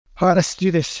All right, let's do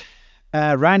this.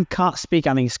 Rand can't speak.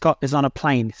 I mean, Scott is on a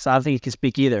plane, so I don't think he can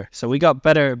speak either. So we got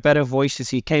better voices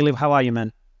here. Caleb, how are you,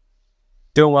 man?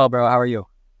 Doing well, bro. How are you?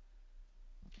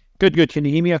 Good. Can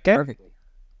you hear me okay? Perfectly.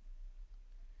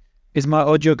 Is my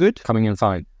audio good? Coming in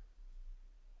fine.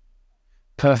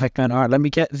 Perfect, man. All right, let me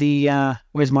get the...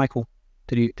 where's Michael?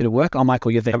 Did it work? Oh,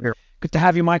 Michael, you're there. I'm here. Good to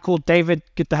have you, Michael. David,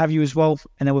 good to have you as well.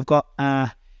 And then we've got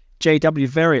JW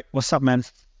Verret. What's up, man?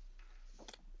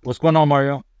 What's going on,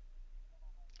 Mario?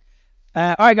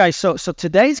 All right, guys. So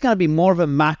today's going to be more of a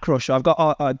macro show. I've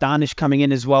got Danish coming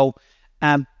in as well.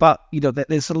 But, you know,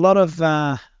 there's a lot of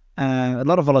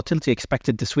volatility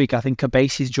expected this week. I think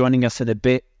Kobeissi is joining us in a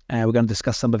bit. We're going to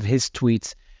discuss some of his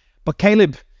tweets. But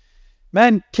Caleb,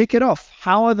 man, kick it off.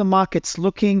 How are the markets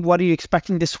looking? What are you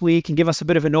expecting this week? And give us a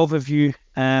bit of an overview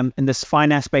in this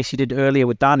finance space you did earlier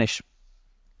with Danish.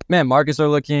 Man, markets are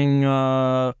looking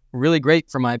really great,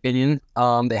 from my opinion.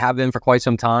 They have been for quite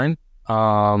some time.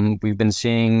 We've been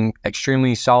seeing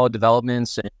extremely solid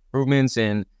developments and improvements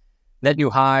in net new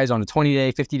highs on a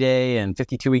 20-day, 50-day, and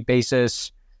 52-week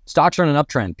basis. Stocks are on an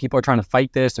uptrend. People are trying to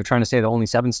fight this. They're trying to say that only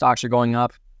 7 stocks are going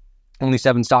up. Only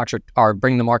 7 stocks are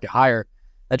bringing the market higher.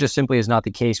 That just simply is not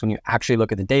the case when you actually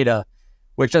look at the data,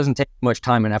 which doesn't take much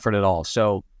time and effort at all.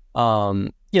 So,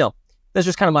 that's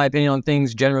just kind of my opinion on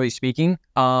things, generally speaking.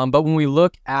 But when we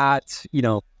look at,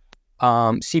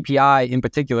 CPI in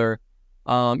particular,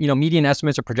 median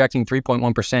estimates are projecting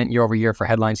 3.1% year over year for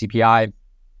headline CPI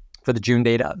for the June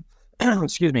data.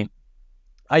 Excuse me.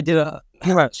 I did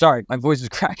sorry, my voice is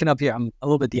cracking up here. I'm a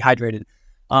little bit dehydrated.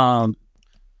 No,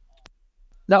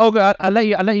 Olga, I'll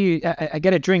let you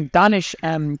get a drink. Danish,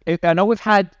 I know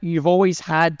you've always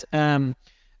had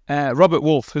Robert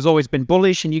Wolf, who's always been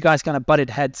bullish, and you guys kind of butted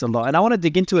heads a lot. And I want to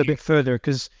dig into it a bit further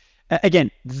because,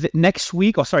 this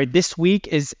week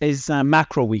is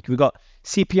macro week. We've got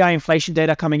CPI inflation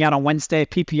data coming out on Wednesday,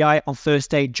 PPI on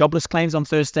Thursday, jobless claims on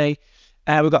Thursday.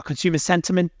 We've got consumer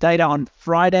sentiment data on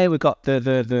Friday. We've got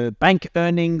the bank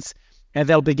earnings.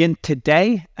 They'll begin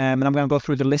today, and I'm going to go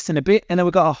through the list in a bit. And then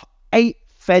we've got 8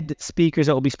 Fed speakers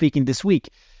that will be speaking this week.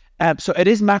 So it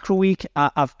is macro week,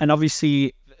 and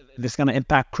obviously this is going to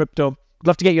impact crypto. I'd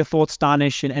love to get your thoughts,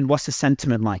 Danish, and what's the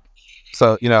sentiment like?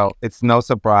 So, it's no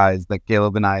surprise that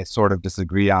Caleb and I sort of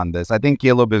disagree on this. I think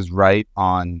Caleb is right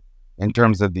in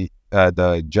terms of the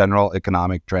general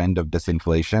economic trend of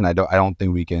disinflation. I don't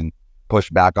think we can push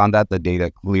back on that. The data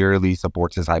clearly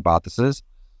supports his hypothesis.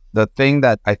 The thing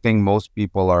that I think most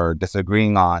people are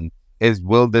disagreeing on is,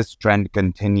 will this trend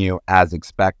continue as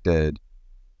expected?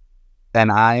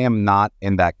 And I am not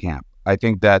in that camp. I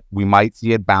think that we might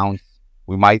see it bounce.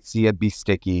 We might see it be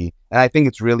sticky. And I think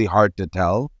it's really hard to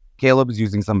tell. Caleb is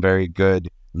using some very good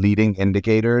leading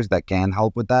indicators that can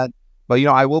help with that. But,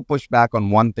 I will push back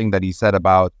on one thing that he said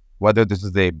about whether this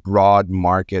is a broad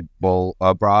market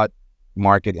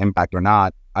impact or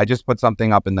not. I just put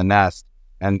something up in the nest.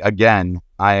 And again,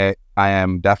 I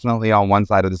am definitely on one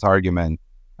side of this argument.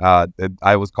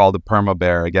 I was called a perma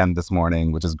bear again this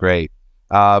morning, which is great.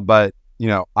 But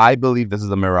I believe this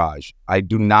is a mirage. I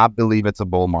do not believe it's a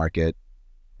bull market.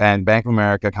 And Bank of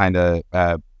America kind of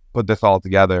put this all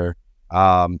together.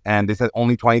 And they said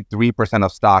only 23%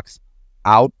 of stocks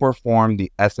outperformed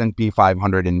the S&P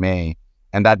 500 in May.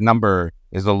 And that number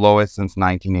is the lowest since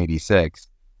 1986.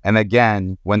 And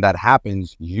again, when that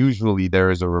happens, usually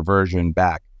there is a reversion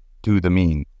back to the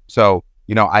mean. So,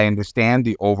 I understand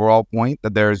the overall point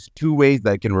that there's 2 ways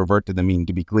that it can revert to the mean,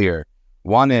 to be clear.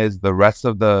 One is the rest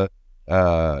of the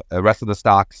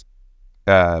stocks,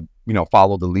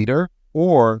 follow the leader,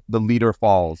 or the leader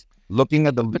falls. Looking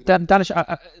at the... But Danish,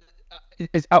 I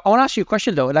want to ask you a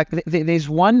question, though. Like, there's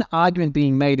one argument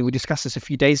being made, and we discussed this a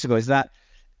few days ago, is that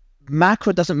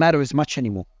macro doesn't matter as much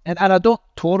anymore. And I don't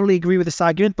totally agree with this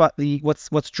argument, but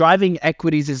what's driving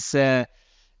equities is AI,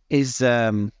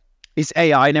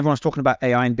 and everyone's talking about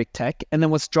AI and big tech. And then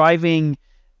what's driving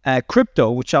crypto,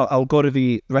 which I'll go to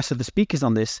the rest of the speakers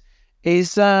on this,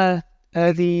 is the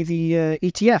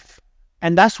ETF.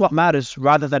 And that's what matters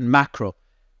rather than macro.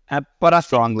 But I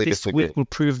think this week will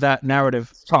prove that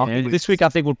narrative. This week, I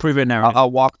think will prove it narrative. I'll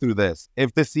walk through this.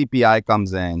 If the CPI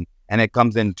comes in and it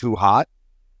comes in too hot,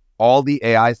 all the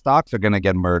AI stocks are going to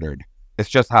get murdered. It's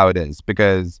just how it is.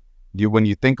 Because when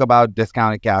you think about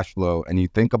discounted cash flow and you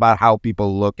think about how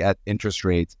people look at interest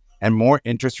rates, and more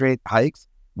interest rate hikes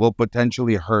will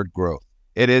potentially hurt growth.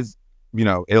 It is,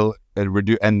 it'll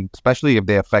reduce, and especially if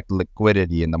they affect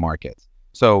liquidity in the markets.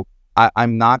 So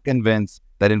I'm not convinced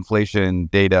that inflation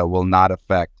data will not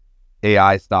affect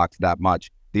AI stocks that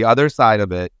much. The other side of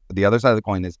the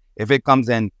coin is, if it comes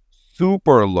in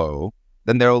super low,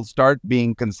 then there will start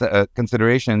being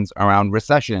considerations around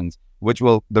recessions,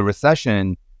 the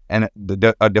recession and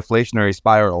a deflationary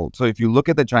spiral. So if you look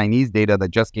at the Chinese data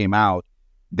that just came out,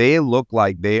 they look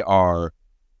like they are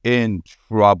in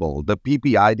trouble. The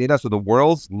PPI data, so the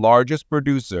world's largest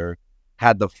producer,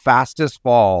 had the fastest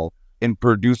fall in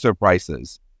producer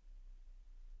prices.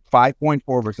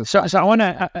 5.4 versus. So I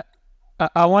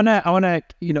want to,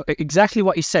 exactly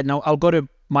what you said. Now I'll go to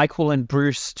Michael and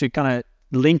Bruce to kind of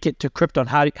link it to crypto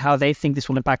and how they think this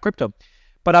will impact crypto.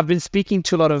 But I've been speaking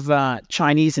to a lot of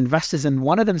Chinese investors, and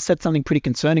one of them said something pretty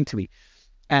concerning to me.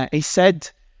 He said,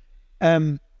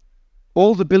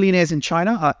 all the billionaires in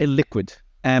China are illiquid,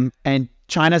 and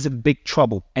China's in big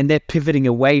trouble, and they're pivoting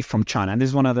away from China. And this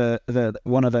is one of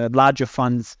the larger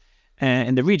funds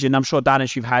in the region. I'm sure,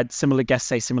 Danish, you've had similar guests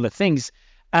say similar things.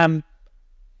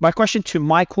 My question to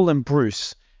Michael and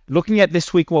Bruce, looking at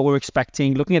this week, what we're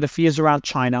expecting, looking at the fears around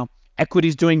China,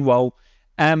 equities doing well,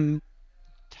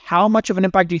 how much of an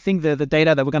impact do you think the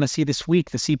data that we're going to see this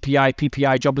week, the CPI,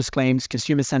 PPI, jobless claims,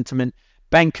 consumer sentiment,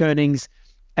 bank earnings,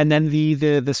 and then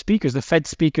the speakers, the Fed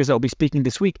speakers that will be speaking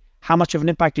this week, how much of an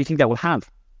impact do you think that will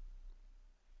have?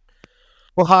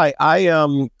 Well, hi.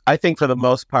 I think for the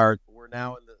most part, we're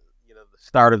now in the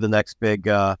start of the next big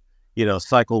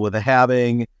cycle with the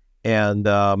halving and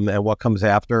what comes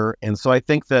after. And so I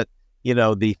think that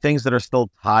the things that are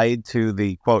still tied to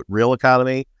the quote real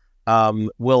economy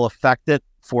will affect it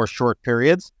for short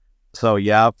periods. So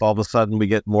yeah, if all of a sudden we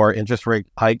get more interest rate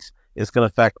hikes, it's going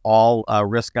to affect all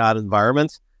risk on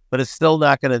environments, but it's still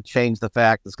not going to change the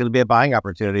fact it's going to be a buying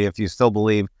opportunity if you still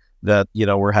believe that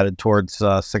we're headed towards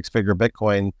six-figure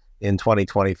Bitcoin in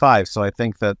 2025. So I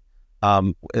think that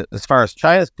as far as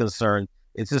China is concerned,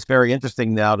 it's just very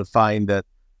interesting now to find that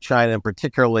China, and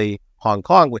particularly Hong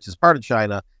Kong, which is part of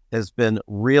China, has been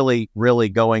really, really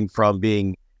going from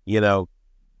being,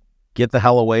 get the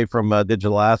hell away from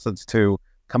digital assets to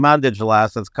come on digital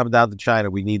assets, come down to China.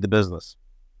 We need the business.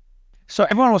 So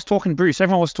everyone was talking, Bruce,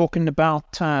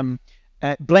 about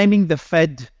blaming the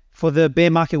Fed for the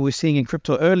bear market we're seeing in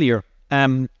crypto earlier,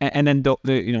 and then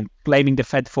blaming the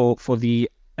Fed for the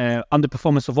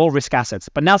underperformance of all risk assets.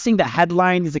 But now seeing the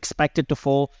headline is expected to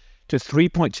fall to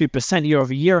 3.2% year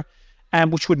over year,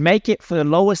 which would make it for the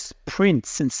lowest print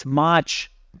since March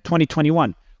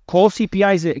 2021. Core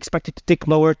CPI is expected to tick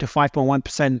lower to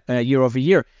 5.1% year over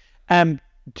year.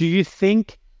 Do you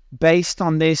think, based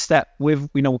on this, that we've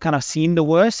kind of seen the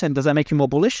worst, and does that make you more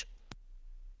bullish?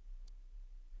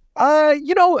 I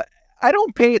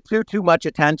don't pay too much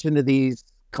attention to these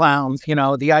clowns.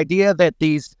 The idea that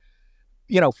these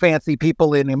fancy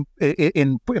people in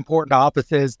important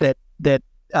offices that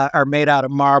are made out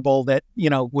of marble, that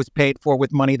was paid for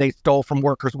with money they stole from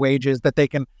workers' wages, that they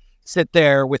can sit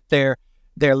there with their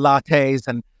lattes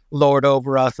and lord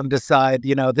over us and decide,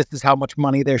 this is how much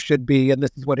money there should be and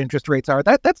this is what interest rates are.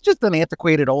 That's just an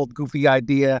antiquated, old, goofy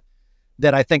idea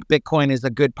that I think Bitcoin is a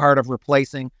good part of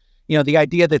replacing. The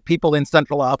idea that people in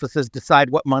central offices decide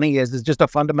what money is just a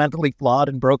fundamentally flawed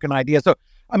and broken idea. So,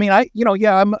 I mean,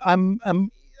 I'm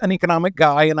an economic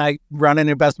guy and I run an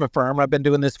investment firm. I've been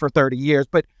doing this for 30 years,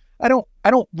 but I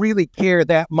don't really care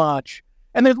that much.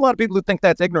 And there's a lot of people who think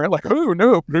that's ignorant, like, oh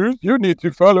no, please, you need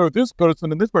to follow this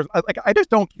person and this person. I just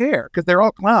don't care because they're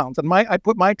all clowns. And I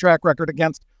put my track record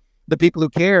against the people who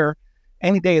care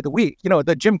any day of the week.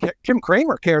 The Jim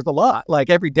Cramer cares a lot. Like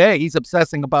every day he's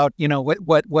obsessing about,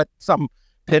 what some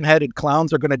pinheaded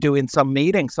clowns are going to do in some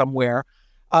meeting somewhere.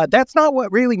 That's not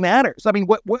what really matters. I mean,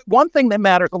 what one thing that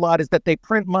matters a lot is that they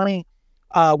print money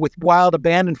with wild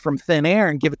abandon from thin air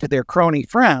and give it to their crony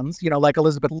friends, like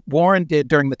Elizabeth Warren did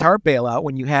during the TARP bailout,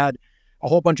 when you had a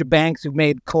whole bunch of banks who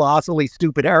made colossally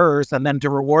stupid errors, and then to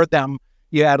reward them,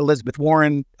 you had Elizabeth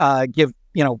Warren give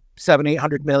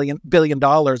 $700-800 billion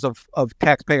of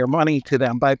taxpayer money to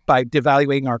them by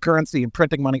devaluing our currency and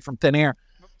printing money from thin air.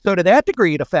 So to that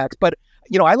degree, it affects. But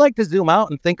I like to zoom out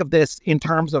and think of this in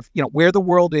terms of, where the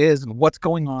world is and what's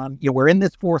going on. We're in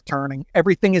this fourth turning.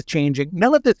 Everything is changing.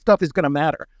 None of this stuff is going to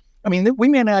matter. I mean, we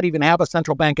may not even have a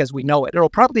central bank as we know it. It'll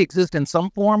probably exist in some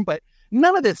form, but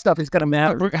none of this stuff is going to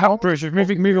matter. Bruce,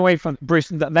 moving away from Bruce,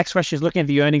 the next question is looking at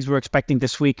the earnings we're expecting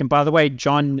this week. And by the way,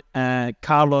 John,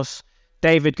 Carlos,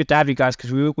 David, good to have you guys,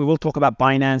 because we will talk about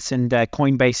Binance and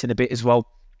Coinbase in a bit as well.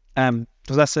 So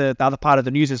that's the other part of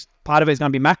the news. Is part of it is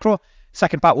going to be macro.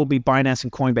 Second part will be Binance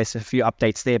and Coinbase, a few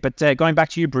updates there. But going back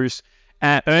to you, Bruce,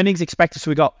 earnings expected.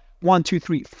 So we got 1, 2,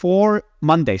 3, 4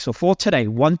 Monday. So 4 today,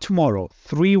 1 tomorrow,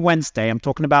 3 Wednesday. I'm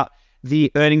talking about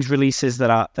the earnings releases that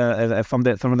are from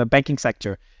the banking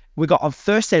sector. We got on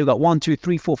Thursday, we got 1, 2,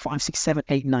 3, 4, 5, 6, 7,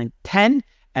 8, 9, 10.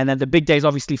 And then the big day is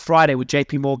obviously Friday with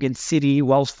JP Morgan, Citi,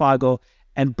 Wells Fargo,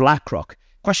 and BlackRock.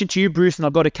 Question to you, Bruce, and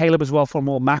I'll go to Caleb as well for a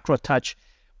more macro touch.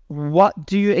 What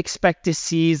do you expect to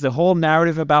see? Is the whole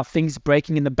narrative about things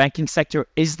breaking in the banking sector,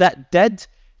 is that dead?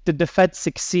 Did the Fed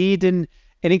succeed in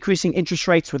increasing interest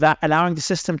rates without allowing the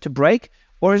system to break?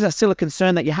 Or is that still a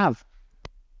concern that you have?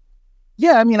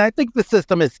 Yeah, I mean, I think the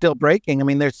system is still breaking. I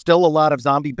mean, there's still a lot of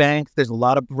zombie banks. There's a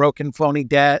lot of broken, phony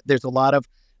debt. There's a lot of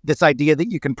this idea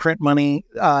that you can print money,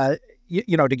 to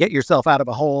get yourself out of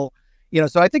a hole.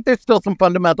 So I think there's still some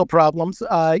fundamental problems.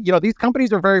 These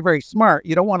companies are very, very smart.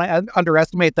 You don't want to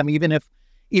underestimate them, even if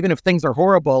things are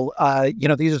horrible.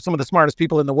 These are some of the smartest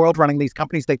people in the world running these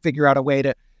companies. They figure out a way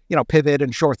to, pivot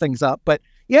and shore things up. But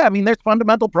yeah, I mean, there's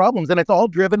fundamental problems, and it's all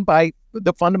driven by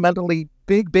the fundamentally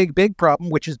big problem,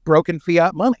 which is broken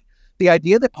fiat money. The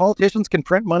idea that politicians can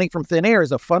print money from thin air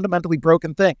is a fundamentally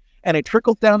broken thing, and it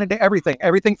trickles down into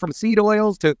everything from seed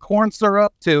oils to corn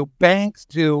syrup to banks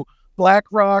to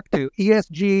BlackRock to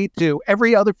ESG to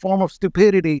every other form of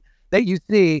stupidity that you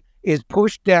see is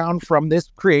pushed down from this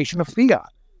creation of fiat.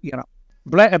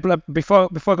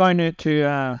 Before going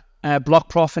to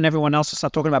BlockProf and everyone else to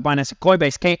start talking about Binance and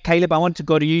Coinbase, Caleb, I want to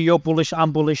go to you. You're bullish,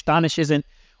 I'm bullish, Danish isn't.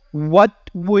 What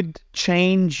would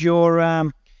change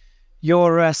your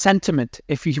sentiment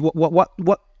if you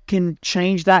what can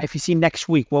change that if you see next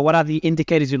week? Well, what are the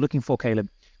indicators you're looking for, Caleb?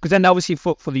 Because then obviously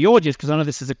for the audience, because I know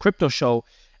this is a crypto show,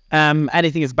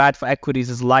 anything is bad for equities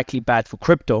is likely bad for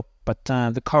crypto, but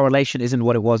the correlation isn't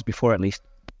what it was before, at least.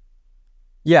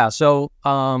 Yeah, so,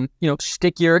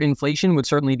 stickier inflation would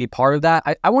certainly be part of that.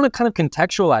 I want to kind of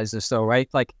contextualize this, though, right?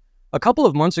 Like, a couple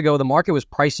of months ago, the market was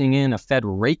pricing in a Fed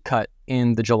rate cut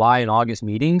in the July and August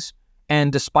meetings.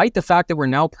 And despite the fact that we're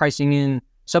now pricing in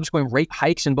subsequent rate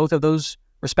hikes in both of those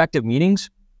respective meetings,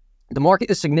 the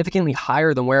market is significantly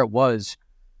higher than where it was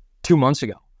 2 months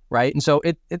ago, right? And so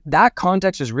that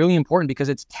context is really important because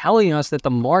it's telling us that the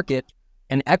market,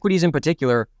 and equities in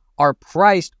particular, are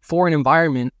priced for an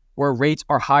environment where rates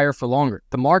are higher for longer.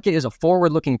 The market is a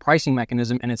forward-looking pricing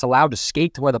mechanism, and it's allowed to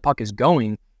skate to where the puck is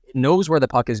going. It knows where the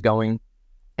puck is going,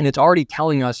 and it's already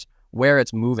telling us where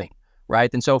it's moving, right?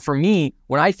 And so for me,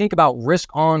 when I think about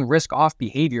risk-on, risk-off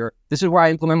behavior, this is where I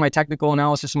implement my technical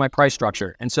analysis and my price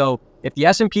structure. And so if the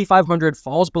S&P 500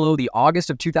 falls below the August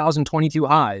of 2022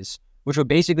 highs, which would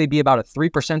basically be about a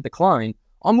 3% decline,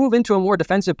 I'll move into a more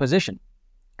defensive position.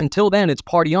 Until then, it's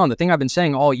party on. The thing I've been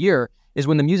saying all year is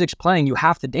when the music's playing, you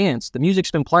have to dance. The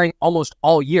music's been playing almost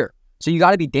all year. So you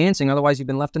got to be dancing, otherwise you've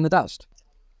been left in the dust.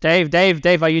 Dave,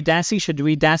 are you dancing? Should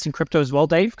we dance in crypto as well,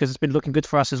 Dave? Because it's been looking good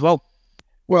for us as well.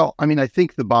 Well, I mean, I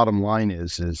think the bottom line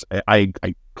is I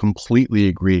completely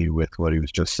agree with what he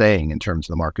was just saying in terms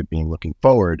of the market being looking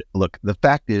forward. Look, the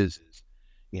fact is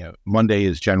Monday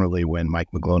is generally when Mike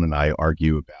McGlone and I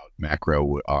argue about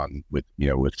macro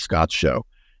with Scott's show.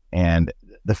 And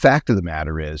the fact of the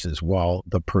matter is while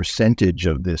the percentage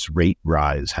of this rate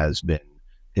rise has been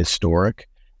historic,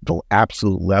 the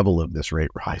absolute level of this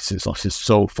rate rise is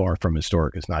so far from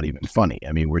historic, it's not even funny.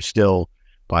 I mean, we're still,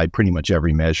 by pretty much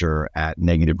every measure, at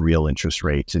negative real interest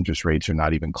rates. Interest rates are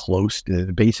not even close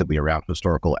to basically around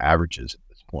historical averages at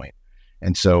this point.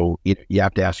 And so you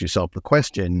have to ask yourself the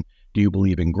question, do you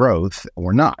believe in growth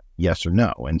or not? Yes or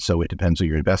no? And so it depends what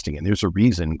you're investing in. There's a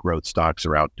reason growth stocks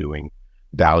are outdoing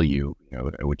value,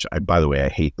 which by the way, I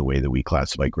hate the way that we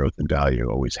classify growth and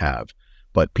value, always have,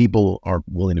 but people are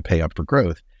willing to pay up for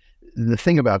growth. The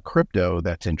thing about crypto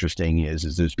that's interesting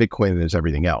is there's Bitcoin and there's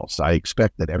everything else. I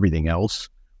expect that everything else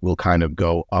will kind of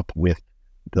go up with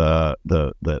the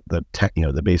tech,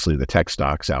 basically the tech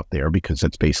stocks out there, because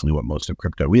that's basically what most of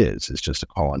crypto is. It's just a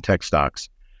call on tech stocks.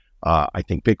 I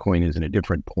think Bitcoin is in a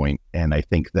different point, and I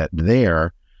think that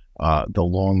the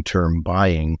long-term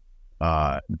buying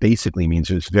basically means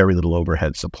there's very little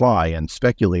overhead supply, and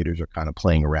speculators are kind of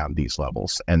playing around these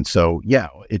levels. And so, yeah,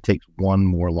 it takes one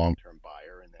more long-term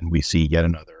buyer, and then we see yet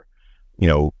another,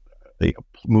 they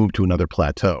move to another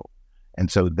plateau. And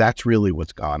so that's really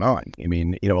what's gone on. I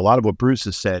mean, a lot of what Bruce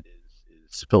has said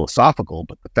is philosophical,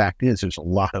 but the fact is there's a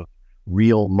lot of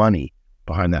real money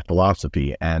behind that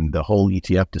philosophy, and the whole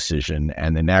ETF decision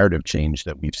and the narrative change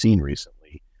that we've seen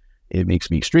recently, it makes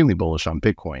me extremely bullish on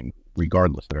Bitcoin,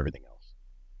 regardless of everything else.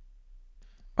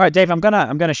 All right, Dave, I'm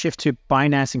gonna shift to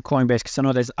Binance and Coinbase because I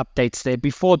know there's updates there.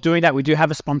 Before doing that, we do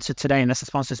have a sponsor today, and that's a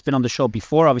sponsor that's been on the show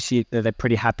before. Obviously, they're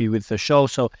pretty happy with the show,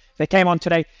 so they came on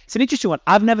today. It's an interesting one.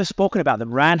 I've never spoken about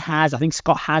them. Rand has, I think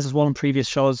Scott has as well in previous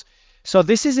shows. So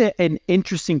this is an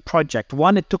interesting project.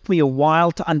 One, it took me a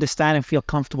while to understand and feel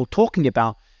comfortable talking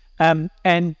about.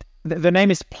 And the name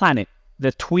is Planet.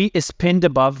 The tweet is pinned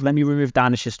above. Let me remove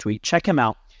Danish's tweet. Check him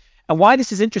out. And why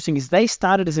this is interesting is they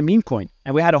started as a meme coin,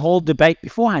 and we had a whole debate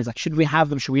beforehand, like, should we have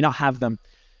them, should we not have them?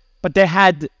 But they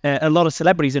had a lot of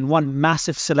celebrities, and one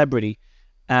massive celebrity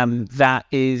that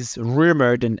is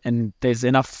rumored, and there's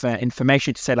enough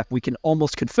information to say, like, we can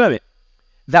almost confirm it,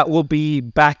 that will be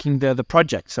backing the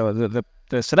project. So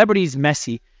the celebrity is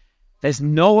Messi. There's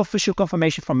no official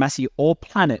confirmation from Messi or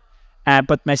Planet,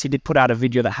 but Messi did put out a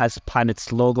video that has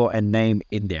Planet's logo and name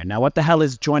in there. Now, what the hell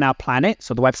is Join Our Planet?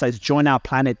 So the website is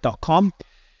joinourplanet.com.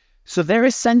 So they're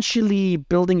essentially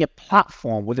building a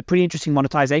platform with a pretty interesting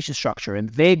monetization structure, and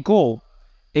their goal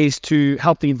is to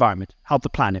help the environment, help the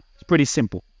planet. It's pretty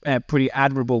simple, pretty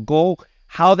admirable goal.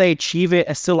 How they achieve it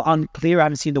is still unclear. I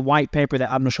haven't seen the white paper.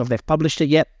 That I'm not sure if they've published it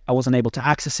yet. I wasn't able to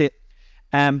access it.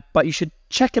 But you should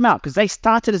check them out, because they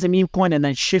started as a meme coin and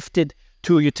then shifted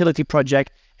to a utility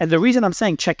project. And the reason I'm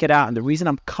saying check it out, and the reason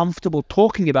I'm comfortable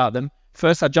talking about them,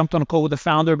 first, I jumped on a call with the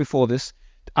founder before this,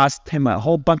 asked him a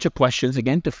whole bunch of questions,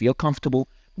 again, to feel comfortable.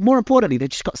 More importantly, they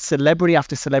just got celebrity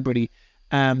after celebrity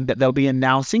that they'll be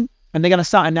announcing. And they're going to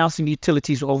start announcing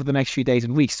utilities over the next few days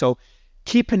and weeks. So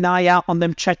keep an eye out on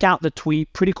them. Check out the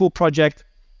tweet. Pretty cool project.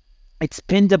 It's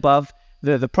pinned above.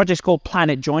 The project's called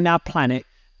Planet. Join Our Planet.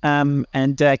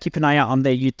 And keep an eye out on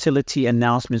their utility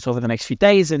announcements over the next few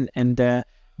days. And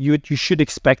you should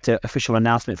expect an official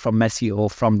announcement from Messi or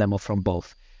from them or from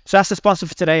both. So that's the sponsor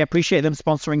for today. I appreciate them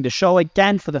sponsoring the show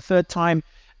again for the third time.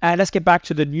 Let's get back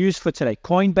to the news for today.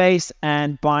 Coinbase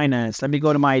and Binance. Let me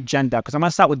go to my agenda, because I'm going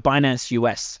to start with Binance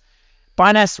US.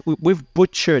 Binance, we've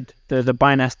butchered the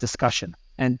Binance discussion.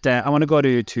 And I want to go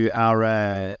to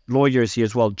our lawyers here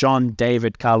as well, John,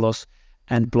 David, Carlos,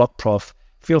 and BlockProf.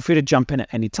 Feel free to jump in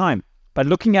at any time. But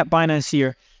looking at Binance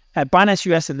here, at Binance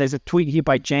US, and there's a tweet here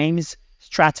by James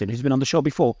Stratton, who's been on the show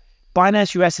before.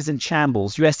 Binance US is in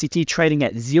shambles. USDT trading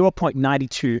at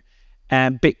 0.92,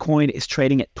 and Bitcoin is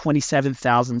trading at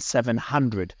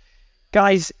 27,700.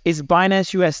 Guys, is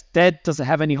Binance US dead? Does it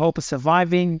have any hope of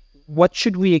surviving? What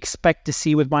should we expect to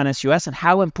see with Binance US, and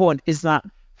how important is that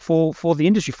for the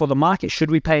industry, for the market? Should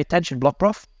we pay attention,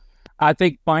 BlockProf? I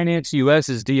think Binance US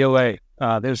is DOA.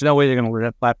 There's no way they're going to let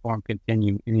that platform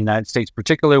continue in the United States,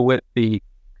 particularly with the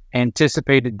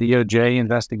anticipated DOJ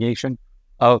investigation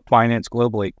of finance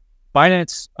globally.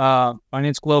 Finance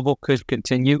Global could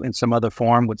continue in some other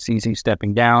form with CZ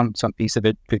stepping down. Some piece of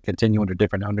it could continue under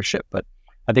different ownership. But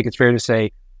I think it's fair to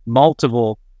say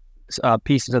multiple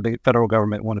pieces of the federal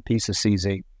government want a piece of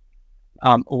CZ.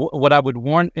 What I would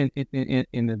warn in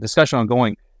the discussion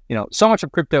ongoing, so much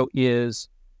of crypto is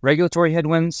regulatory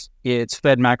headwinds. It's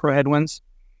Fed macro headwinds.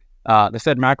 The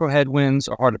Fed macro headwinds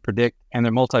are hard to predict, and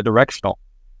they're multi-directional.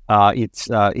 It's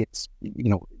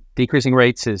decreasing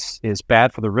rates is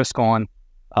bad for the risk on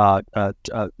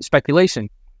speculation,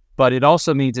 but it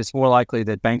also means it's more likely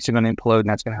that banks are going to implode, and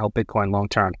that's going to help Bitcoin long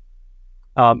term.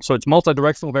 So it's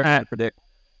multi-directional, very hard to predict.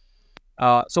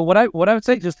 So what I would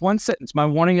say, just one sentence, my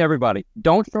warning to everybody: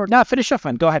 finish off,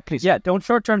 man. Go ahead, please. Yeah, don't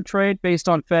short-term trade based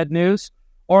on Fed news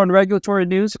or on regulatory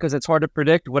news, because it's hard to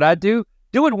predict. What I do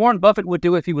what Warren Buffett would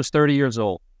do if he was 30 years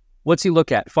old. What's he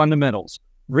look at? Fundamentals,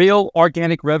 real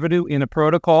organic revenue in a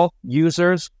protocol,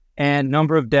 users, and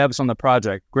number of devs on the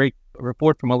project. Great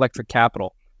report from Electric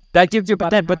Capital. That gives you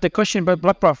about. But the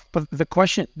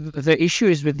issue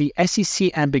is with the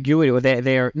SEC ambiguity, or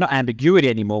they're not ambiguity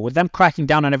anymore. With them cracking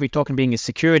down on every token being a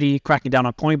security, cracking down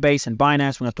on Coinbase and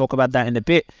Binance. We're going to talk about that in a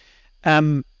bit.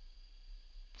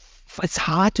 It's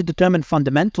hard to determine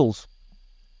fundamentals.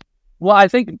 Well, I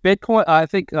think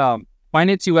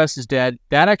Binance US is dead.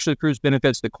 That actually accrues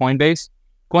benefits to Coinbase.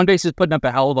 Coinbase is putting up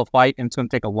a hell of a fight, and it's going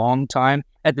to take a long time.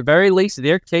 At the very least,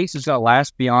 their case is going to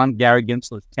last beyond Gary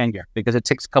Gensler's tenure, because it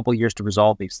takes a couple of years to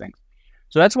resolve these things.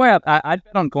 So that's why I'd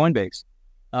bet on Coinbase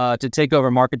to take over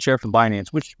market share from Binance,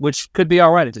 which could be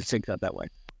all right if it takes out that way.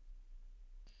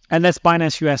 And that's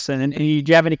Binance US. And do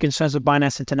you have any concerns with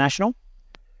Binance International?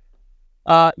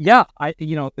 Yeah,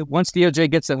 once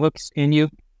DOJ gets the hooks in you,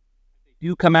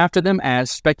 you come after them as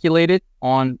speculated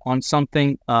on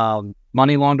something,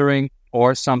 money laundering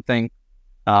or something,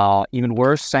 even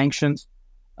worse, sanctions.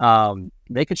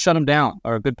 They could shut them down,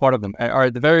 or a good part of them, or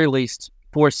at the very least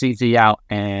force CZ out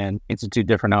and institute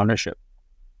different ownership.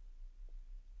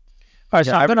 All right,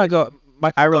 so I'm gonna go.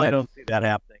 I really don't see that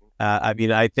happening.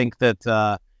 I think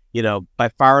that by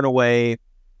far and away,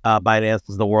 Binance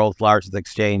is the world's largest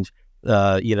exchange.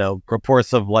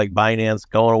 Reports of like Binance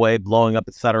going away, blowing up,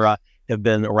 etc., have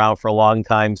been around for a long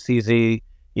time. CZ,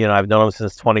 I've known him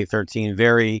since 2013.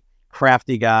 Very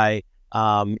crafty guy.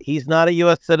 He's not a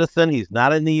U.S. citizen. He's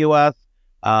not in the U.S.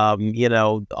 All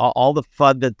the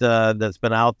FUD that's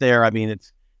been out there. I mean,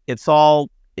 it's going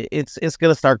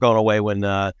to start going away when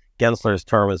Gensler's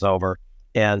term is over,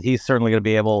 and he's certainly going to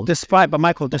be able. Despite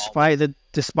the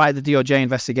DOJ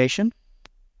investigation.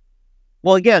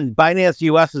 Well, again, Binance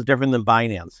US is different than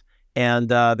Binance, and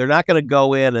they're not going to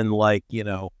go in and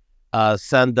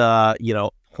send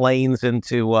planes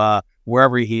into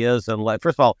wherever he is. And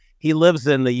first of all, he lives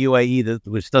in the UAE,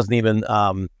 which doesn't even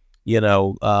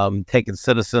take its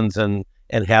citizens and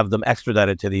have them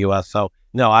extradited to the US. So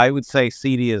no, I would say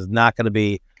CD is not going to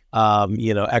be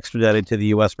extradited to the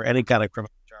US for any kind of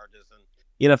criminal charges.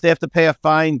 And if they have to pay a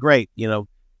fine, great.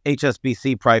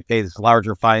 HSBC probably pays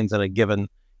larger fines in a given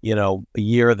a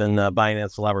year than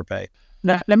Binance will ever pay.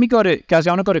 Now, let me go to, guys,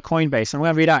 I want to go to Coinbase. I'm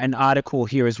going to read out an article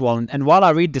here as well. And while I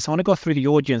read this, I want to go through the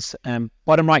audience,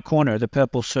 bottom right corner, the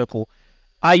purple circle.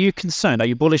 Are you concerned? Are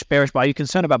you bullish, bearish? But are you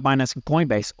concerned about Binance and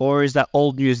Coinbase? Or is that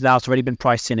old news now? It's already been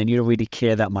priced in and you don't really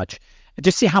care that much?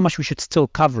 Just see how much we should still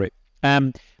cover it. But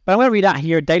I'm going to read out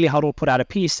here, Daily Huddle put out a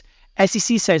piece.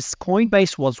 SEC says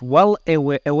Coinbase was well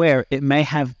aware it may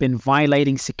have been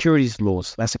violating securities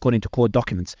laws. That's according to court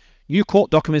documents. New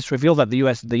court documents reveal that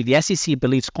the SEC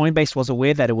believes Coinbase was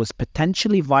aware that it was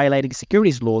potentially violating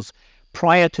securities laws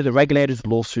prior to the regulator's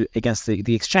lawsuit against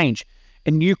the exchange.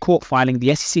 In new court filing,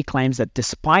 the SEC claims that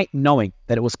despite knowing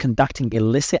that it was conducting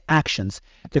illicit actions,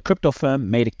 the crypto firm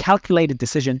made a calculated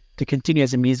decision to continue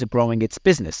as a means of growing its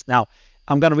business. Now,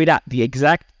 I'm going to read out the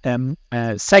exact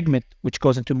segment, which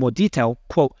goes into more detail.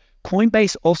 Quote,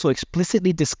 Coinbase also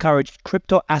explicitly discouraged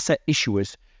crypto asset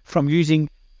issuers from using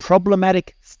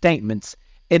problematic statements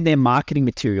in their marketing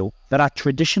material that are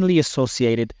traditionally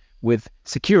associated with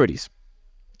securities.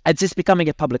 As it's becoming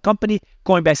a public company,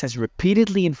 Coinbase has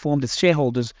repeatedly informed its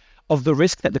shareholders of the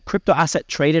risk that the crypto asset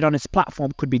traded on its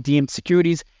platform could be deemed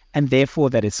securities and therefore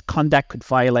that its conduct could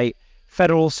violate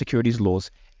federal securities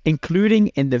laws, including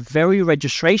in the very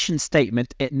registration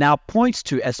statement it now points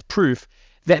to as proof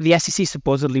that the SEC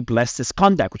supposedly blessed this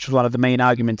conduct, which was one of the main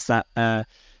arguments that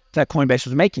Coinbase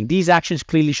was making. These actions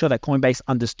clearly show that Coinbase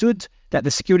understood that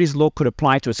the securities law could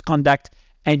apply to its conduct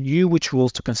and knew which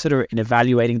rules to consider in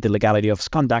evaluating the legality of its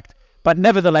conduct, but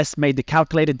nevertheless made the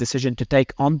calculated decision to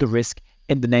take on the risk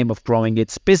in the name of growing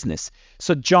its business.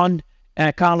 So John,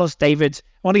 Carlos, David,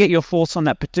 I want to get your thoughts on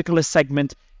that particular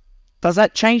segment. Does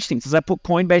that change things? Does that put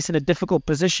Coinbase in a difficult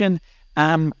position,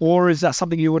 or is that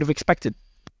something you would have expected?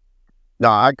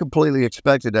 No, I completely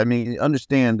expected. I mean,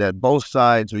 understand that both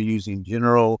sides are using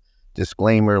general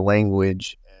disclaimer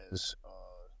language as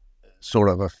sort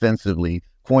of offensively.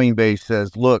 Coinbase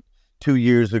says, look, 2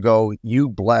 years ago, you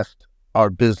blessed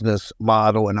our business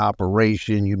model and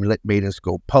operation. You made us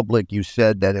go public. You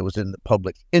said that it was in the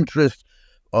public interest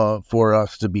for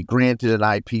us to be granted an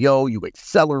IPO. You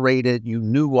accelerated. You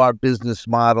knew our business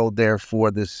model.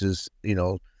 Therefore, this is,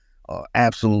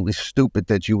 absolutely stupid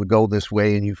that you would go this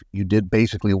way, and you did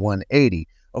basically 180.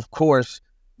 Of course,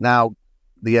 now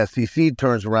the SEC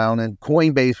turns around, and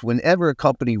Coinbase, whenever a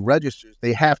company registers,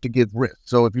 they have to give risk.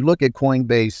 So if you look at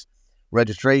Coinbase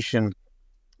registration,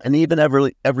 and even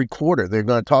every quarter, they're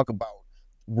going to talk about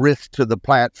risk to the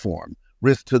platform,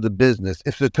 risk to the business.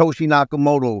 If Satoshi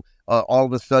Nakamoto all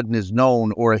of a sudden is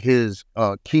known, or his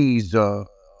keys are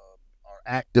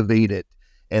activated,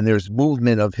 and there's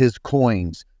movement of his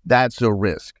coins, that's a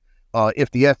risk. If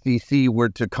the SEC were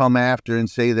to come after and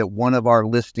say that one of our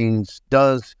listings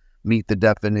does meet the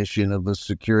definition of a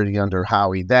security under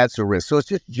Howey, that's a risk. So it's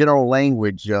just general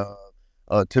language. To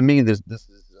me, this is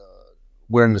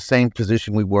we're in the same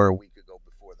position we were a week ago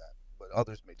before that, but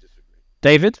others may disagree.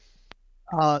 David?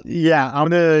 For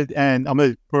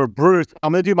Bruce,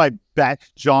 I'm gonna do my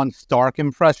best John Stark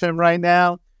impression right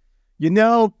now.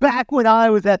 Back when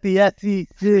I was at the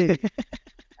SEC,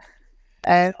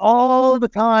 and all the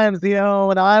times,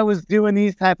 when I was doing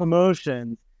these type of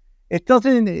motions,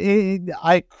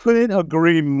 I couldn't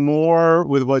agree more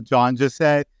with what John just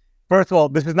said. First of all,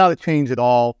 this is not a change at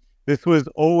all. This was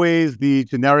always the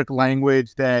generic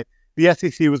language that the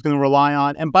SEC was going to rely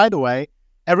on. And by the way,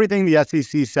 everything the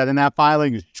SEC said in that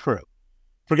filing is true.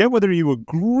 Forget whether you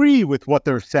agree with what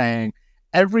they're saying.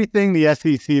 Everything the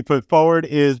SEC put forward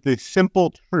is the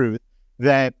simple truth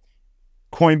that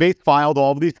Coinbase filed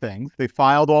all of these things. They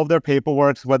filed all of their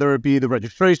paperwork, whether it be the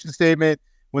registration statement,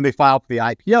 when they filed for the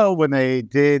IPO,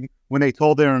 when they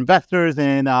told their investors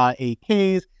in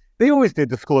 8Ks, they always did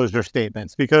disclosure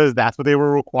statements because that's what they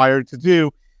were required to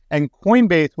do. And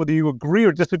Coinbase, whether you agree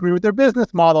or disagree with their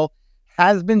business model,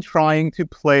 has been trying to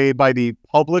play by the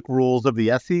public rules of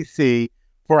the SEC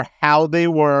for how they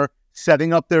were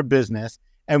setting up their business.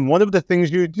 And one of the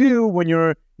things you do when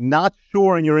you're not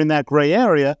sure and you're in that gray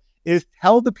area is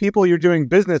tell the people you're doing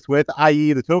business with,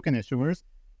 i.e. the token issuers,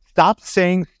 stop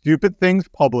saying stupid things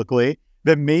publicly.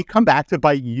 that may come back to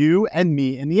bite you and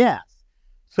me in the ass.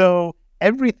 So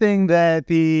everything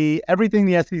the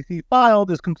SEC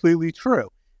filed is completely true.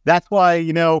 That's why,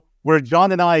 where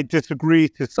John and I disagree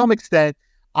to some extent,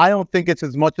 I don't think it's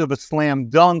as much of a slam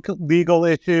dunk legal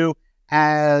issue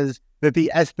as that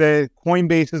the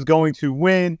Coinbase is going to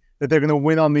win, that they're going to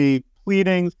win on the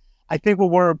pleadings. I think what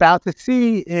we're about to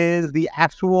see is the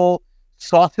actual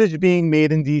sausage being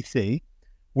made in DC,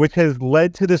 which has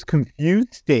led to this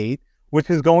confused state, which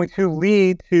is going to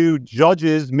lead to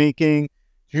judges making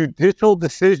judicial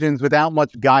decisions without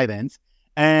much guidance.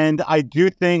 And I do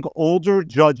think older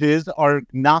judges are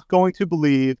not going to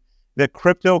believe that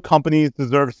crypto companies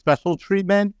deserve special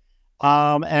treatment.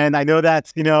 And I know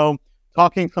that's,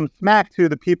 talking some smack to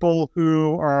the people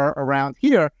who are around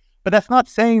here, but that's not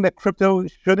saying that crypto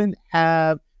shouldn't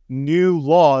have new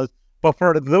laws. But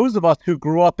for those of us who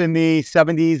grew up in the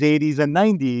 70s, 80s, and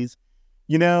 90s,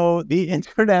 the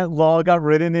internet law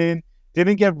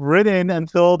didn't get written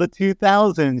until the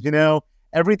 2000s.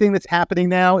 Everything that's happening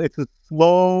now, it's a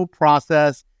slow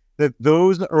process that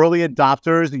those early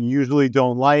adopters usually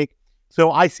don't like.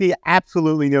 So I see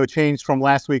absolutely no change from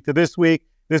last week to this week.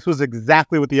 This was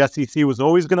exactly what the SEC was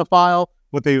always going to file,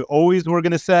 what they always were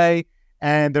going to say,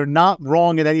 and they're not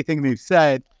wrong in anything they've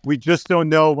said. We just don't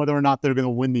know whether or not they're going to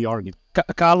win the argument.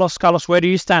 Carlos, where do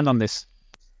you stand on this?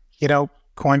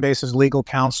 Coinbase's legal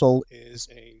counsel is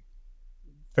a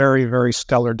very, very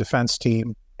stellar defense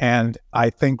team. And I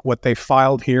think what they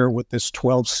filed here with this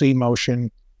 12C motion,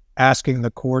 asking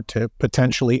the court to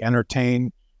potentially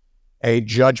entertain a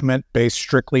judgment based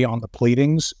strictly on the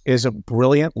pleadings, is a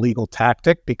brilliant legal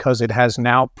tactic because it has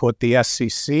now put the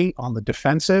SEC on the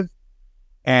defensive.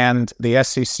 And the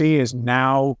SEC is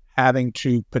now having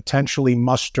to potentially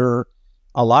muster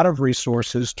a lot of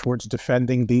resources towards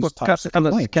defending these types of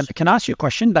claims. Can I ask you a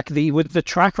question? With the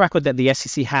track record that the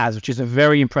SEC has, which is a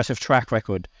very impressive track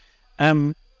record,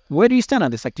 where do you stand on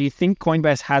this? Do you think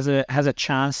Coinbase has a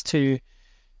chance to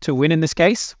win in this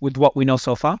case with what we know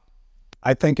so far?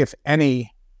 I think if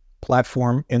any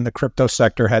platform in the crypto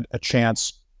sector had a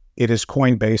chance, it is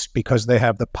Coinbase, because they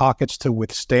have the pockets to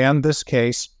withstand this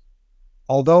case.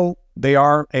 Although they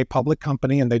are a public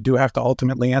company and they do have to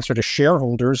ultimately answer to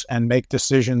shareholders and make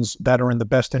decisions that are in the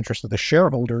best interest of the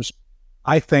shareholders,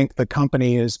 I think the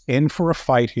company is in for a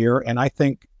fight here. And I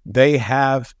think they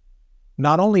have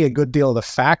not only a good deal of the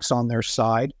facts on their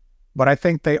side, but I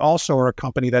think they also are a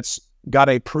company that's got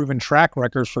a proven track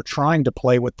record for trying to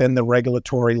play within the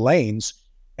regulatory lanes.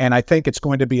 And I think it's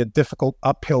going to be a difficult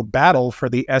uphill battle for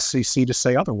the SEC to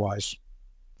say otherwise.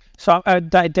 So,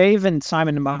 Dave and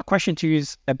Simon, my question to you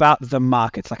is about the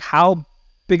markets. How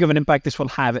big of an impact this will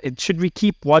have? Should we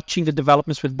keep watching the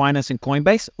developments with Binance and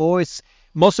Coinbase, or is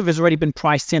most of it has already been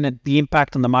priced in and the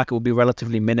impact on the market will be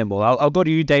relatively minimal? I'll go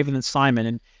to you, David and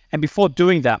Simon. And before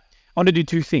doing that, I want to do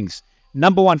two things.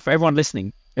 Number one, for everyone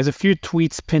listening, there's a few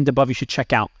tweets pinned above you should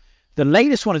check out. The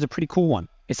latest one is a pretty cool one.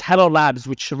 It's Hello Labs,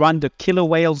 which run the Killer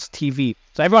Whales TV.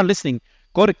 So everyone listening,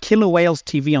 go to Killer Whales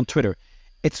TV on Twitter.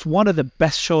 It's one of the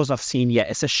best shows I've seen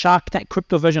yet. It's a Shark Tank,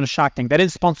 crypto version of Shark Tank. They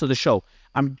didn't sponsor the show.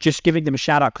 I'm just giving them a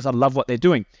shout out because I love what they're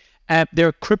doing. They're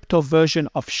a crypto version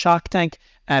of Shark Tank.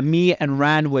 Me and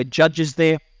Rand were judges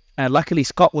there. Luckily,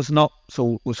 Scott was not,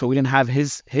 so we didn't have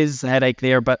his headache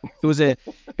there. But it was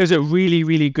a really,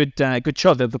 really good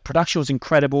show. The production was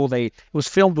incredible. It was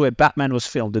filmed where Batman was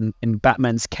filmed in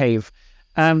Batman's cave.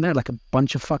 They're a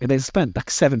bunch of they spent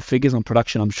 7 figures on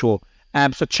production, I'm sure.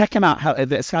 So check him out. I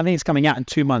think it's coming out in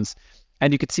 2 months,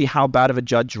 and you could see how bad of a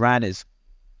judge Rand is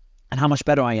and how much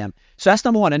better I am. So that's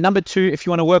number one. And number two, if you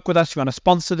want to work with us, you want to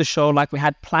sponsor the show, like we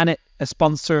had Planet a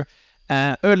sponsor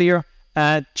earlier.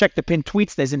 Check the pinned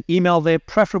tweets. There's an email there.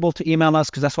 Preferable to email us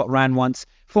because that's what Rand wants.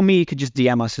 For me, you could just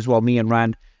DM us as well, me and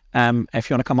Rand, if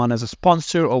you want to come on as a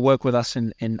sponsor or work with us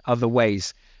in other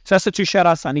ways. So that's the 2 shout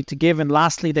outs I need to give. And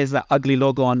lastly, there's that ugly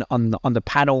logo on the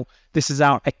panel. This is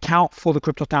our account for the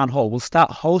Crypto Town Hall. We'll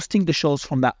start hosting the shows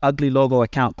from that ugly logo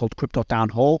account called Crypto Town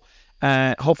Hall,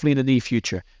 hopefully in the near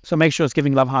future. So make sure it's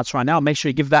giving love hearts right now. Make sure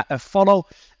you give that a follow.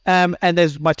 And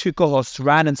there's my 2 co-hosts,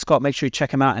 Rand and Scott. Make sure you check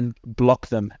them out and block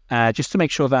them, just to make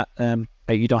sure that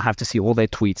you don't have to see all their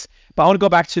tweets. But I want to go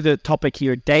back to the topic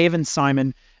here. Dave and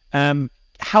Simon,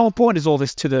 how important is all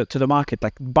this to the market?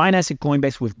 Binance and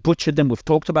Coinbase, we've butchered them. We've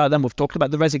talked about them. We've talked about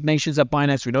the resignations at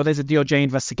Binance. We know there's a DOJ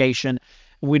investigation.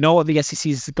 We know what the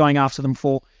SEC is going after them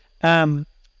for. Should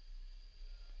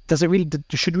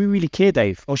we really care,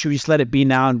 Dave? Or should we just let it be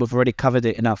now and we've already covered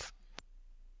it enough?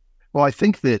 Well, I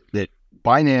think that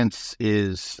Binance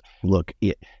is,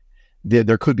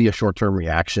 there could be a short-term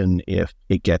reaction if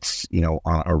it gets,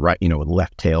 on a right, a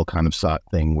left tail kind of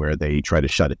thing where they try to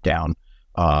shut it down.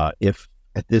 If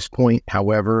at this point,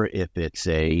 however, if it's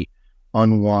a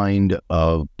unwind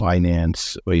of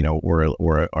Binance, or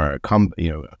a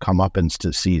comeuppance to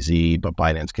CZ, but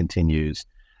Binance continues,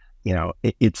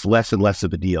 it's less and less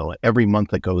of a deal. Every month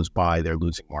that goes by, they're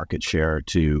losing market share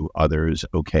to others.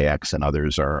 OKX and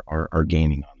others are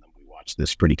gaining on them. We watch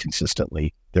this pretty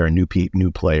consistently. There are new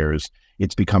players.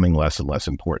 It's becoming less and less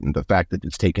important. The fact that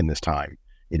it's taken this time,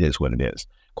 it is what it is.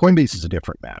 Coinbase is a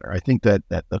different matter. I think that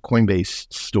the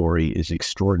Coinbase story is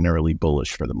extraordinarily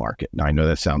bullish for the market. Now, I know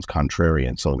that sounds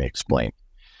contrarian, so let me explain.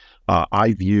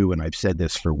 I view, and I've said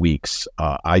this for weeks,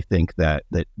 I think that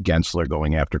Gensler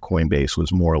going after Coinbase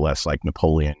was more or less like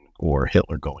Napoleon or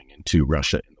Hitler going into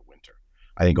Russia in the winter.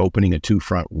 I think opening a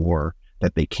two-front war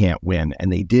that they can't win,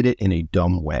 and they did it in a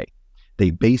dumb way.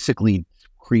 They basically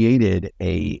created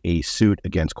a suit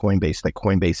against Coinbase that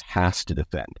Coinbase has to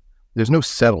defend. There's no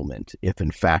settlement if,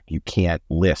 in fact, you can't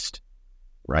list,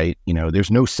 right?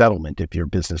 There's no settlement if your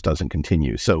business doesn't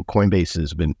continue. So Coinbase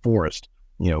has been forced,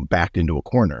 backed into a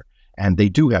corner. And they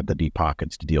do have the deep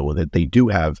pockets to deal with it. They do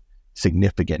have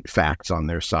significant facts on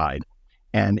their side.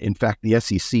 And in fact, the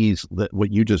SEC's,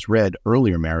 what you just read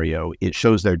earlier, Mario, it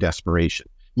shows their desperation.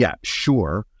 Yeah,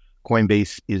 sure,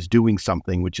 Coinbase is doing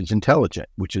something which is intelligent,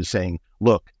 which is saying,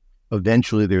 look,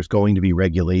 eventually there's going to be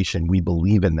regulation. We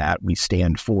believe in that. We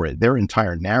stand for it. Their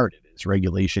entire narrative is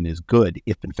regulation is good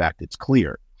if, in fact, it's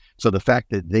clear. So the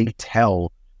fact that they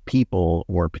tell people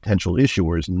or potential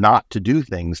issuers not to do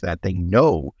things that they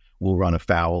know will run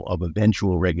afoul of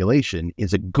eventual regulation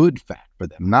is a good fact for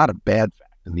them, not a bad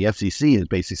fact. And the FCC is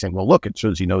basically saying, well, look, it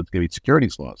shows it's going to be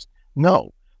securities laws.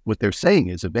 No, what they're saying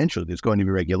is eventually there's going to be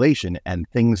regulation, and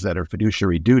things that are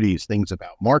fiduciary duties, things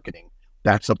about marketing,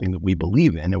 that's something that we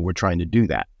believe in, and we're trying to do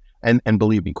that. And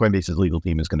believe me, Coinbase's legal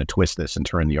team is going to twist this and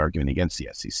turn the argument against the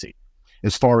SEC.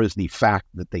 As far as the fact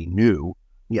that they knew,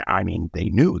 they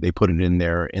knew. They put it in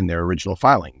their original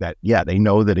filing that, they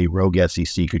know that a rogue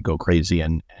SEC could go crazy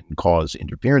and cause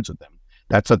interference with them.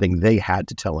 That's something they had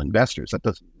to tell investors. That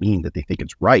doesn't mean that they think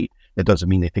it's right. That doesn't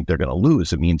mean they think they're going to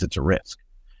lose. It means it's a risk.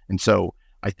 And so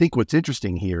I think what's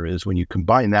interesting here is when you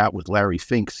combine that with Larry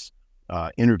Fink's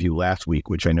interview last week,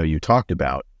 which I know you talked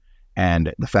about,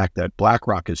 and the fact that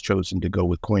BlackRock has chosen to go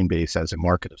with Coinbase as a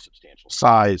market of substantial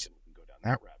size, and we can go down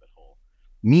that rabbit hole,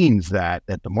 means that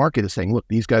the market is saying, look,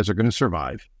 these guys are going to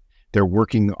survive. They're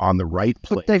working on the right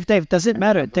place. Look, Dave, does it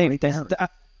matter? Dave,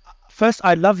 first,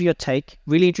 I love your take,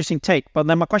 really interesting take. But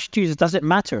then my question to you is, does it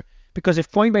matter? Because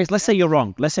if Coinbase, let's say you're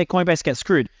wrong, let's say Coinbase gets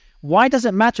screwed, why does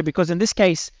it matter? Because in this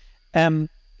case,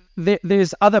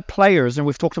 there's other players, and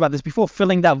we've talked about this before,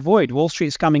 filling that void. Wall Street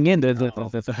is coming in.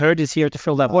 The herd is here to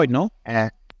fill that void, no?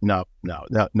 No,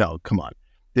 come on.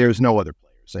 There's no other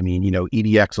players. I mean,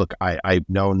 EDX, look, I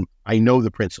know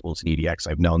the principals at EDX.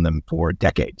 I've known them for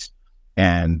decades.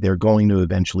 And they're going to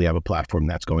eventually have a platform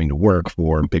that's going to work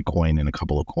for Bitcoin and a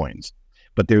couple of coins.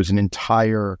 But there's an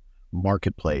entire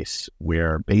marketplace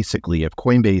where basically if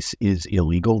Coinbase is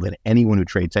illegal, then anyone who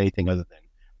trades anything other than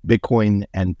Bitcoin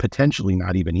and potentially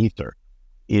not even Ether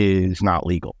is not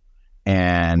legal.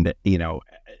 And,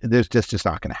 there's just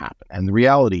not going to happen. And the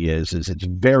reality is it's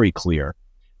very clear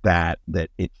that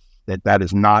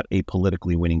is not a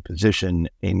politically winning position,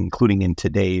 including in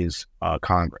today's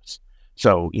Congress.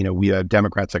 So, we have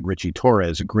Democrats like Richie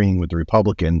Torres agreeing with the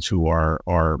Republicans who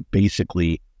are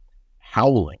basically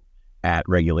howling at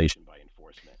regulation by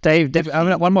enforcement.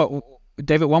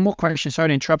 David, one more question. Sorry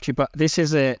to interrupt you, but this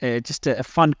is just a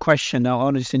fun question. I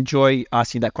want to just enjoy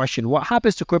asking that question. What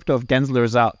happens to crypto if Gensler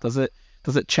is out? Does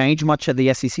it change much at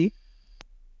the SEC?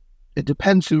 It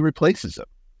depends who replaces him,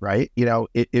 right?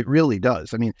 It really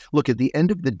does. I mean, look, at the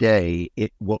end of the day,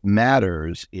 what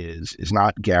matters is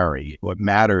not Gary. What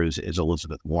matters is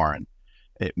Elizabeth Warren.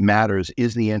 It matters,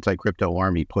 is the anti-crypto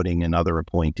army putting another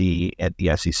appointee at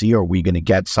the SEC, or are we going to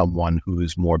get someone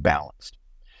who's more balanced?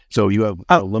 So you have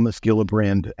Limas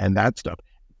Gillibrand and that stuff.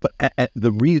 But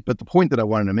the point that I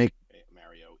wanted to make,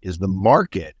 Mario, is the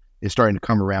market is starting to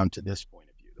come around to this point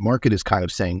of view. The market is kind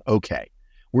of saying, okay,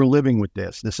 we're living with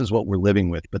this. This is what we're living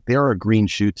with. But there are green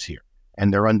shoots here,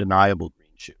 and they're undeniable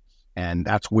green shoots. And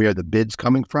that's where the bid's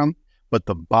coming from. But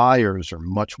the buyers are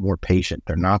much more patient.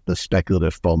 They're not the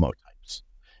speculative FOMO types.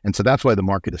 And so that's why the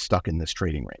market is stuck in this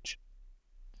trading range.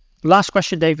 Last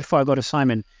question, Dave, before I go to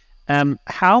Simon.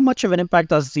 How much of an impact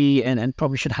does and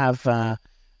probably should have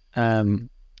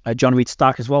John Reed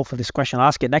Stark as well for this question. I'll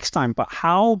ask it next time. But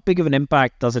how big of an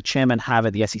impact does a chairman have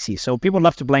at the SEC? So people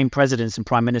love to blame presidents and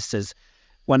prime ministers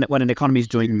when an economy is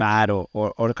doing bad or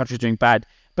the country is doing bad.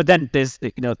 But then there's,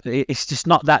 it's just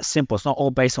not that simple. It's not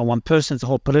all based on one person. It's a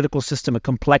whole political system, a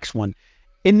complex one.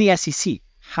 In the SEC,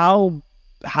 how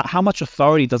how much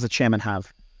authority does the chairman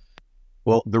have?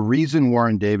 Well, the reason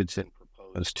Warren Davidson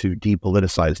proposed to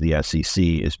depoliticize the SEC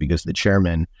is because the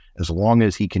chairman, as long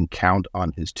as he can count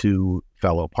on his two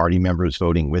fellow party members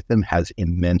voting with him, has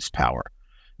immense power.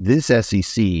 This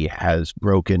SEC has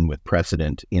broken with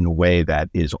precedent in a way that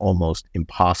is almost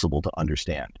impossible to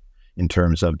understand in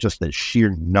terms of just the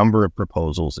sheer number of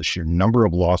proposals, the sheer number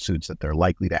of lawsuits that they're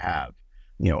likely to have,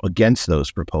 against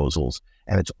those proposals.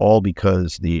 And it's all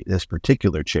because this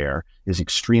particular chair is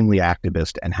extremely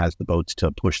activist and has the votes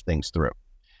to push things through.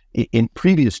 In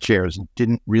previous chairs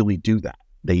didn't really do that.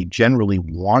 They generally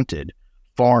wanted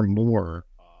far more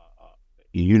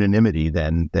unanimity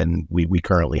than we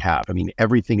currently have. I mean,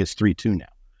 everything is 3-2 now,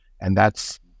 and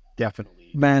that's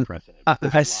definitely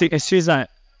precedent.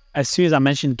 As soon as I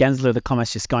mentioned Gensler, the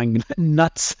comments just going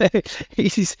nuts.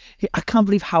 I can't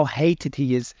believe how hated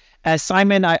he is.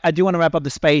 Simon, I do want to wrap up the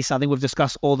space. I think we've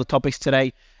discussed all the topics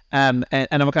today, and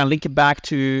I'm going to link it back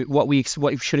to what we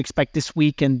should expect this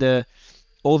week and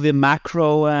all the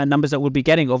macro numbers that we'll be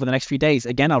getting over the next few days.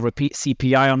 Again, I'll repeat: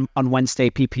 CPI on Wednesday,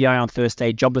 PPI on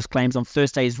Thursday, jobless claims on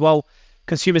Thursday as well,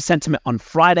 consumer sentiment on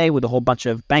Friday with a whole bunch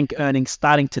of bank earnings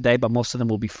starting today, but most of them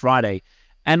will be Friday,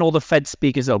 and all the Fed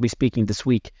speakers that will be speaking this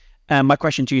week. My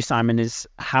question to you, Simon, is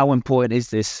how important is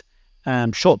this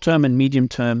short-term and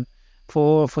medium-term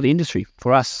for the industry,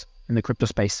 for us in the crypto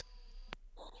space?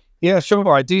 Yeah,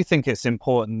 sure. I do think it's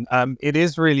important. It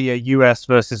is really a US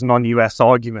versus non-US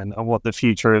argument on what the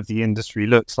future of the industry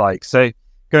looks like. So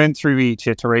going through each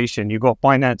iteration, you've got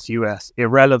Binance US,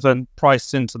 irrelevant,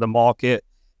 priced into the market.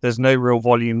 There's no real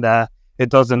volume there. It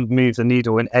doesn't move the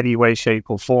needle in any way, shape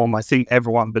or form. I think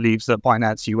everyone believes that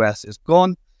Binance US is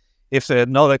gone. If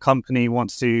another company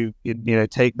wants to,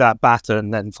 take that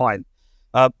baton, then fine.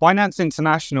 Binance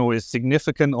International is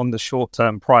significant on the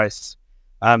short-term price.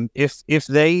 If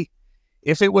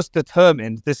it was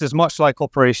determined, this is much like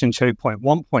Operation Choke Point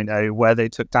 1.0, where they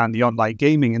took down the online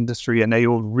gaming industry and they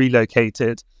all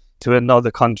relocated to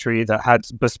another country that had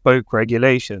bespoke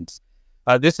regulations.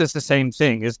 This is the same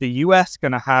thing. Is the US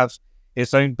going to have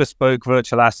its own bespoke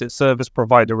virtual asset service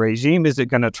provider regime? Is it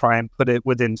going to try and put it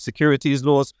within securities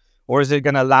laws, or is it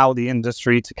going to allow the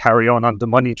industry to carry on under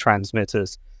money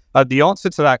transmitters? The answer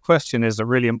to that question is a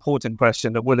really important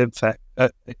question that will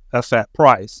affect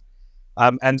price.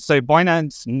 And so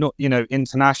Binance,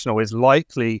 International is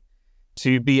likely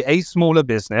to be a smaller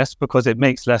business because it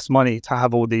makes less money to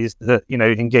have all these,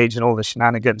 engage in all the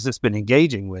shenanigans it's been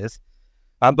engaging with.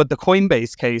 But the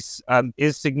Coinbase case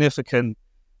is significant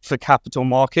for capital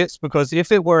markets because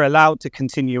if it were allowed to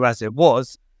continue as it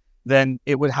was, then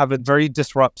it would have a very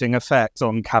disrupting effect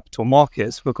on capital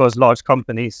markets because large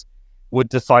companies would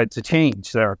decide to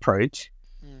change their approach.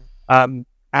 And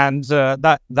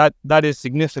that is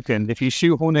significant. If you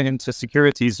shoehorn it into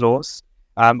securities laws,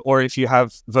 or if you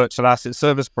have virtual asset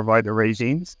service provider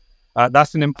regimes,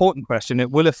 that's an important question.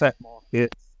 It will affect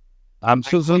markets.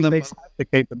 The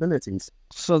capabilities.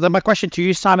 So then my question to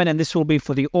you, Simon, and this will be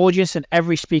for the audience and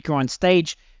every speaker on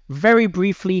stage, very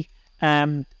briefly,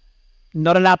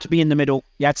 not allowed to be in the middle.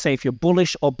 You have to say if you're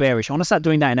bullish or bearish. I want to start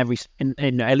doing that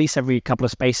in at least every couple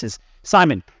of spaces.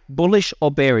 Simon, bullish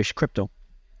or bearish crypto?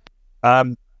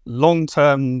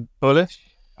 Long-term bullish.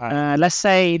 Let's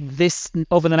say this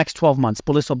over the next 12 months,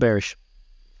 bullish or bearish?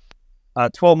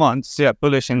 12 months, yeah,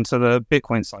 bullish into the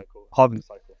Bitcoin cycle, halving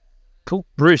cycle. Cool.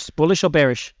 Bruce, bullish or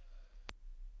bearish?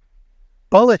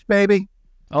 Bullish, baby.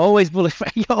 Always bullish.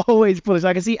 You're always bullish.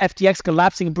 I can see FTX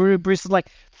collapsing. And Bruce is like,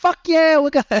 "Fuck yeah, we're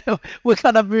gonna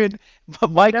move."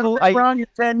 But Michael, wrong in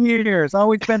 10 years.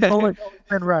 Always been bullish. Always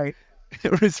been right.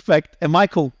 Respect. And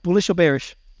Michael, bullish or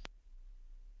bearish?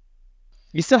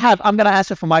 You still have. I'm gonna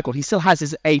answer for Michael. He still has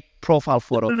his A profile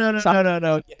photo. No.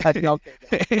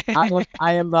 Okay.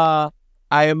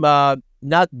 I am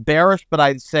not bearish, but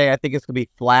I'd say I think it's gonna be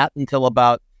flat until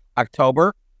about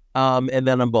October, and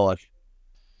then I'm bullish.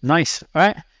 Nice. All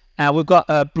right. We've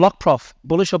got Block Prof.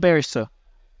 Bullish or bearish, sir?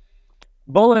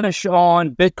 Bullish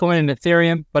on Bitcoin and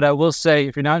Ethereum, but I will say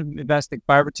if you're not investing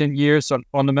 5 or 10 years on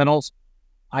fundamentals,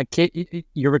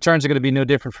 your returns are going to be no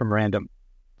different from random.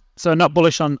 So not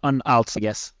bullish on alts, I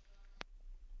guess.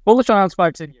 Bullish on alts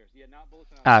 5-10 years. Yeah, not bullish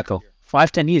on alts. Cool.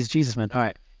 5-10 years, Jesus, man. All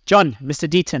right. John, Mr.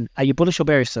 Deaton, are you bullish or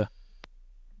bearish, sir?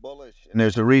 Bullish. And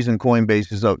there's a reason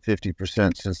Coinbase is up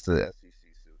 50% since the SEC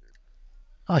sued it.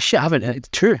 Oh, shit, I haven't. It's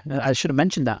true. I should have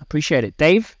mentioned that. Appreciate it.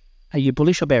 Dave, are you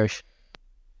bullish or bearish?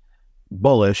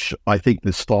 Bullish. I think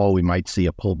this fall we might see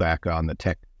a pullback on the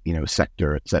tech,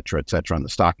 sector, et cetera, on the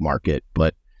stock market.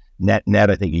 But net,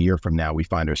 I think a year from now, we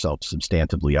find ourselves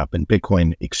substantively up, and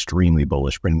Bitcoin extremely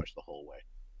bullish pretty much the whole way.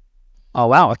 Oh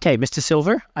wow. Okay, Mr.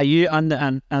 Silver, are you on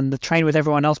the train with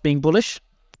everyone else being bullish?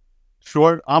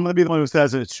 Short. I'm going to be the one who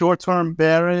says it's short-term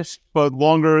bearish, but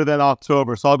longer than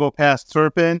October. So I'll go past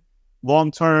Terpin.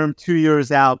 Long-term, 2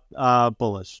 years out,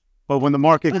 bullish. But when the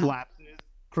market collapses,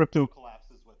 crypto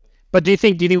collapses with it. But do you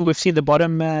think we've seen the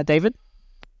bottom, David?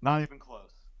 Not even close.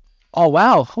 Oh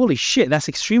wow! Holy shit, that's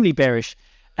extremely bearish.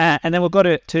 And then we'll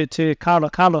go to Carlo.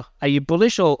 Carlo, are you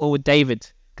bullish or with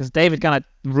David? Because David kind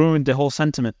of ruined the whole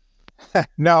sentiment.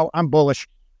 No, I'm bullish.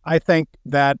 I think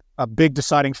that a big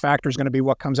deciding factor is going to be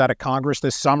what comes out of Congress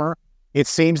this summer. It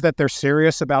seems that they're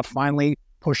serious about finally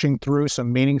pushing through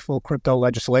some meaningful crypto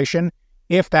legislation.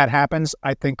 If that happens,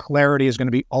 I think clarity is going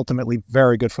to be ultimately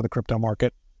very good for the crypto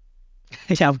market.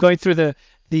 Yeah, I'm going through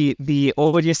the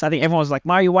audience. I think everyone's like,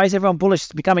 Mario, why is everyone bullish?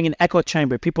 It's becoming an echo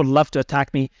chamber. People love to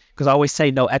attack me because I always say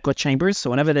no echo chambers.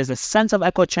 So whenever there's a sense of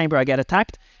echo chamber, I get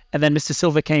attacked. And then Mr.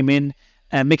 Silver came in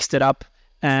and mixed it up.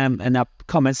 And up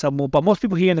comments some more, but most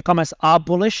people here in the comments are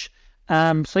bullish.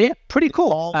 So yeah, pretty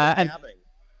cool.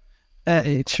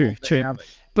 True.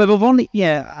 But we've only,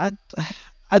 I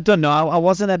don't know. I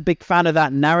wasn't a big fan of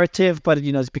that narrative, but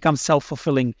it's become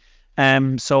self-fulfilling.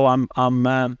 So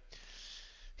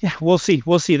we'll see.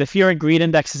 The Fear and Greed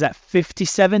Index is at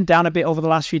 57, down a bit over the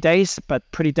last few days, but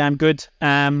pretty damn good.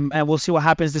 And we'll see what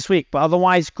happens this week. But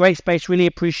otherwise, great space. Really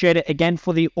appreciate it again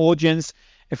for the audience.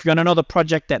 If you're on another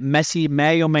project that Messi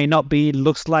may or may not be,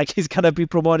 looks like he's going to be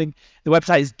promoting, the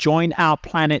website is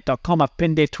joinourplanet.com. I've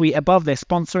pinned their tweet above. They're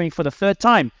sponsoring for the third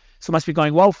time, so it must be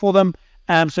going well for them.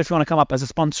 So if you want to come up as a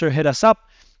sponsor, hit us up.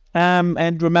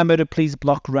 And remember to please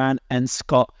block Ran and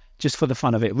Scott just for the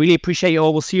fun of it. Really appreciate you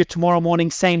all. We'll see you tomorrow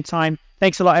morning, same time.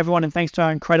 Thanks a lot, everyone, and thanks to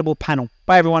our incredible panel.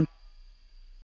 Bye, everyone.